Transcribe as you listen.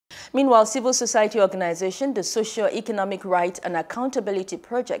Meanwhile, civil society organization, the Socio-Economic Rights and Accountability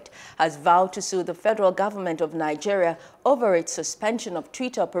Project, has vowed to sue the federal government of Nigeria over its suspension of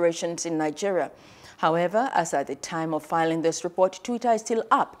Twitter operations in Nigeria. However, as at the time of filing this report, Twitter is still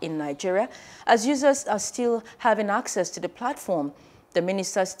up in Nigeria, as users are still having access to the platform. The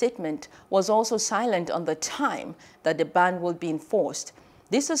minister's statement was also silent on the time that the ban would be enforced.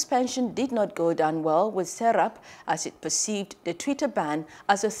 This suspension did not go down well with SERAP, as it perceived the Twitter ban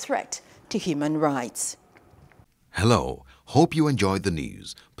as a threat to human rights. Hello, hope you enjoyed the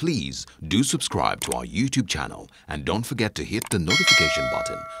news. Please do subscribe to our YouTube channel and don't forget to hit the notification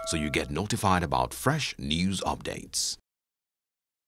button so you get notified about fresh news updates.